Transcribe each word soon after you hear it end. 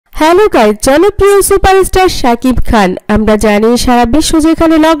Hello guys, জনপ্রিয় superstar Shakib Khan. আমরা জানি সারা বিশ্ব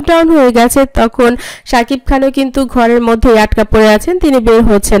যেখানে লকডাউন হয়ে গেছে তখন শাকিব খানও কিন্তু ঘরের মধ্যে আটকা পড়ে আছেন, তিনি বের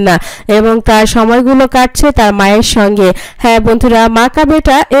হচ্ছেন না এবং তার সময়গুলো কাটছে তার মায়ের সঙ্গে। হ্যাঁ বন্ধুরা, মা কা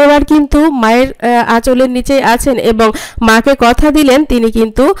বেটা এবার কিন্তু মায়ের আঁচলের নিচে আছেন এবং মাকে কথা দিলেন তিনি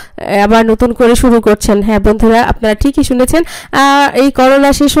কিন্তু আবার নতুন করে শুরু করছেন। হ্যাঁ বন্ধুরা, আপনারা ঠিকই শুনেছেন। এই করোনা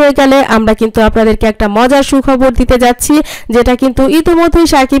শেষ হয়ে গেলে আমরা কিন্তু আপনাদেরকে একটা মজার সুখবর দিতে যাচ্ছি, যেটা কিন্তু ইতিমধ্যেই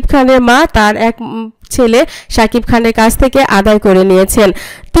শাকিব খানের মা তার এক ছেলে শাকিব খানের কাছ থেকে আদায় করে নিয়েছেন।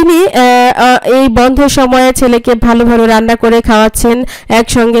 তিনি এই বন্ধের সময়ে ছেলেকে ভালো ভালো রান্না করে খাওয়াচ্ছেন,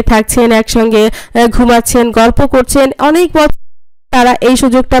 একসঙ্গে থাকছেন, একসঙ্গে ঘুমাচ্ছেন, গল্প করছেন। অনেক বছর তারা এই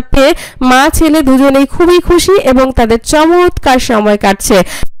সুযোগটা পেয়ে মা ছেলে দুজনেই খুবই খুশি এবং তাদের চমৎকার সময় কাটছে।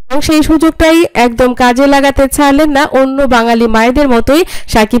 এবং সেই সুযোগটাই একদম কাজে লাগাতে ছাড়লেন না অন্য বাঙালি মায়েদের মতোই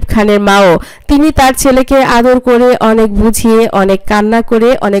শাকিব খানের মাও। তিনি তার ছেলেকে আদর করে, অনেক বুঝিয়ে, অনেক কান্না করে,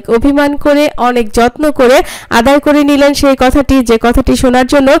 অনেক অভিমান করে, অনেক যত্ন করে আদায় করে নিলেন সেই কথাটি, যে কথাটি শোনার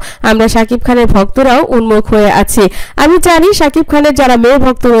জন্য আমরা শাকিব খানের ভক্তরাও উন্মুখ হয়ে আছি। আমি জানি শাকিব খানের যারা মেয়ে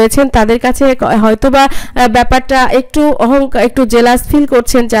ভক্ত রয়েছেন তাদের কাছে হয়তোবা ব্যাপারটা একটু জেলাস ফিল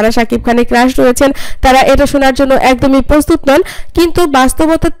করছেন। যারা শাকিব খানের ক্রাশ রয়েছেন তারা এটা শোনার জন্য একদমই প্রস্তুত নন, কিন্তু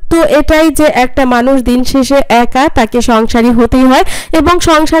বাস্তবতা তো এটাই যে একটা মানুষ দিন শেষে একা, তাকে সংসারী হতেই হয় এবং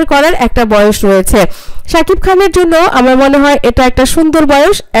সংসার করার একটা বয়স রয়েছে। শাকিব খানের জন্য আমার মনে হয় এটা একটা সুন্দর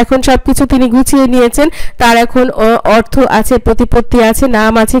বয়স। এখন সবকিছু তিনি গুছিয়ে নিয়েছেন, তার এখন অর্থ আছে, প্রতিপত্তি আছে,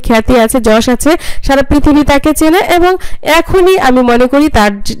 নাম আছে, খ্যাতি আছে, যশ আছে, সারা পৃথিবী তাকে চেনে এবং এখনই আমি মনে করি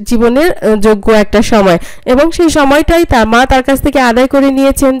তার জীবনের যোগ্য একটা সময় এবং সেই সময়টাই তার মা তার কাছ থেকে আদায় করে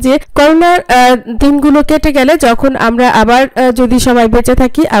নিয়েছেন। যে করোনার দিনগুলো কেটে গেলে যখন আমরা আবার যদি সবাই বেঁচে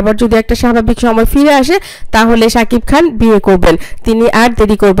থাকি, আবার যদি একটা স্বাভাবিক সময় ফিরে আসে, তাহলে শাকিব খান বিয়ে করবেন, তিনি আর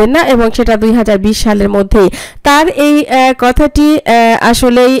দেরি করবেন না এবং সেটা 2020 সালের মধ্যেই। তার এই কথাটি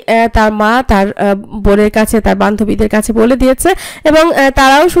আসলেই তার মা তার বোনের কাছে, তার বান্ধবীদের কাছে বলে দিয়েছে এবং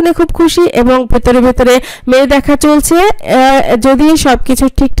তারাও শুনে খুব খুশি এবং ভেতরে ভেতরে মেয়ে দেখা চলছে। যদি সবকিছু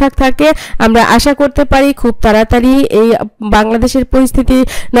ঠিকঠাক থাকে আমরা আশা করতে পারি খুব তাড়াতাড়ি এই বাংলাদেশের পরিস্থিতি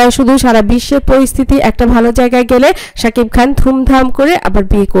নয়, শুধু সারা বিশ্বের পরিস্থিতি একটা ভালো জায়গায় গেলে শাকিব খান ধুমধাম করে আবার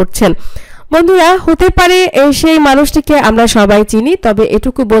বিয়ে করছেন। বন্ধুরা, হতে পারে সেই মানুষটিকে আমরা সবাই চিনি, তবে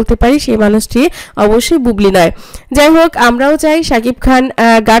এটুকু বলতে পারি সেই মানুষটি অবশ্যই বুবলি নয়। যাই হোক, আমরাও চাই শাকিব খান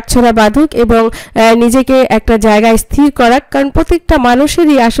গাঁটছড়া বাঁধুক এবং নিজেকে একটা জায়গায় স্থির করাক, কারণ প্রত্যেকটা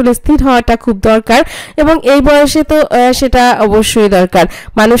মানুষেরই আসলে স্থির হওয়াটা খুব দরকার এবং এই বয়সে তো সেটা অবশ্যই দরকার।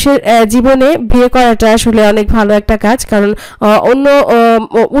 মানুষের জীবনে বিয়ে করাটা আসলে অনেক ভালো একটা কাজ, কারণ অন্য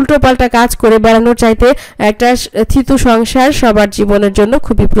উল্টোপাল্টা কাজ করে বেড়ানোর চাইতে একটা স্থিত সংসার সবার জীবনের জন্য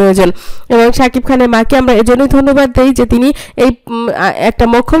খুবই প্রয়োজন। এবং শাকিব খানের মাকে আমরা এজন্যই ধন্যবাদ দেই যে তিনি এই একটা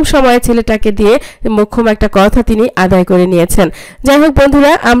মোক্ষম সময়ে ছেলেটাকে দিয়ে মোক্ষম একটা কথা তিনি আদায় করে নিয়েছেন। যাই হোক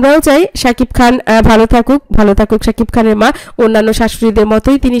বন্ধুরা, আমরাও চাই শাকিব খান ভালো থাকুক শাকিব খানের মা অন্যান্য শাশুড়িদের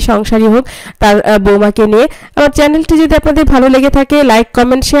মতোই তিনি সংসারী হোক তার বৌমাকে নিয়ে। আমার চ্যানেলটি যদি আপনাদের ভালো লেগে থাকে লাইক,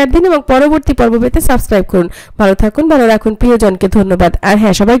 কমেন্ট, শেয়ার দিন এবং পরবর্তী পর্ব পেতে সাবস্ক্রাইব করুন। ভালো থাকুন, ভালো রাখুন প্রিয়জনকে। ধন্যবাদ। আর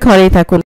হ্যাঁ, সবাই ঘরেই থাকুন।